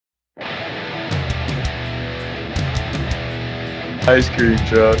Ice cream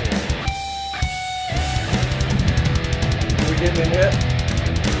truck. We getting in yet?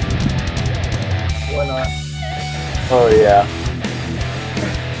 Why not? Oh yeah.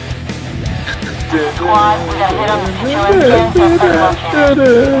 Squad, we gotta hit on the situation, so start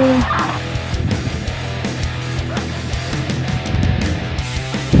locating.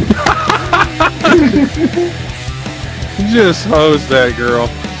 Just hose that girl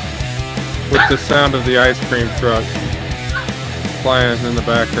with the sound of the ice cream truck playing in the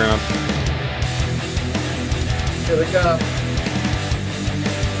background. Here they come.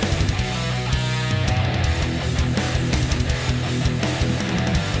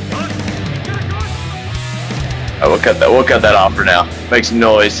 Oh, we'll cut that off for now. Make some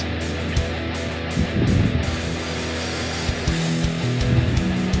noise.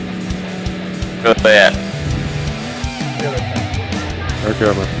 Go ahead. They're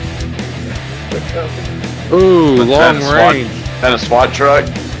coming. Ooh, long range. That a SWAT truck?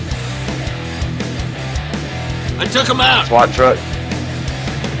 I took him out. SWAT truck.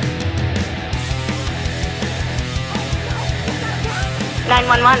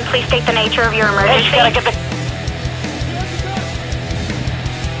 Please state the nature of your emergency. Hey, gotta get the...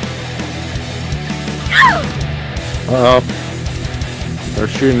 Uh-oh. They're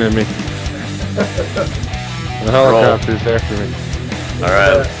shooting at me. The helicopter's after me.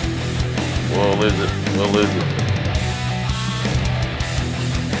 Alright. We'll lose it. We'll lose it.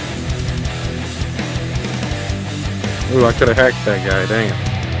 Ooh, I could have hacked that guy, dang it.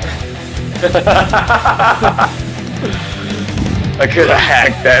 I could have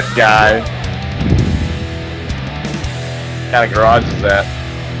hacked that guy. What kind of garage is that?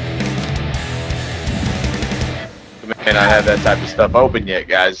 We may not have that type of stuff open yet,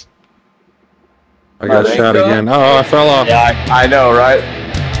 guys. I got shot again. Oh, I fell off. Yeah, I know, right?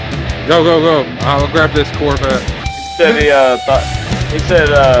 Go, go, go. I'll grab this Corvette. He said,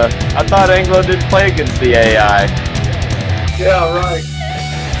 I thought Anglo didn't play against the AI. Yeah, right.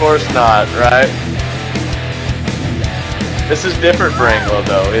 Of course not, right? This is different for Anglo,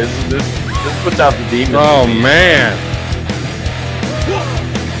 though. This puts out the demons. Oh, man.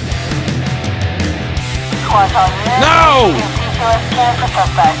 No!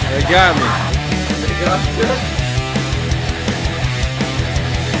 They got me. They got you.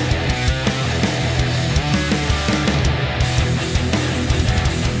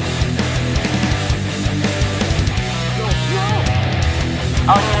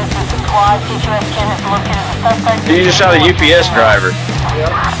 All units, this is squad. C2S Ken has located the suspect. You just shot a UPS driver. Yep.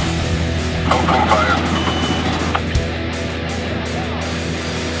 Opening fire.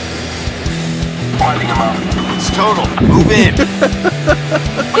 Finding him out. It's total. Move in.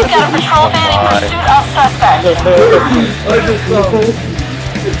 We've got a patrol van in pursuit of suspect. I just saw.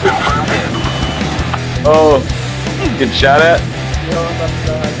 Confirmed hit. Oh, get shot at? Yeah, I'm about to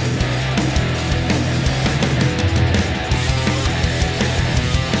die.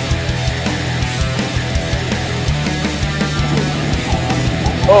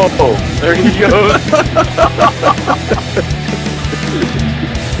 Oh, there he goes.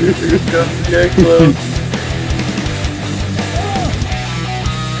 Here comes the Anglo.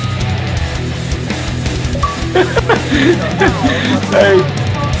 Hey.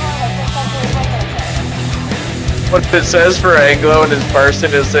 What it says for Anglo and his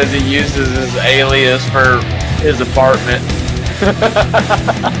person, it says he uses his alias for his apartment.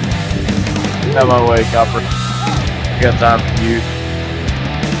 Have my way, Copper. I got time for you.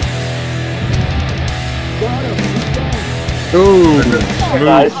 Ooh,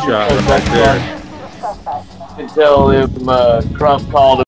 smooth shot right there. You can tell him Crump called him.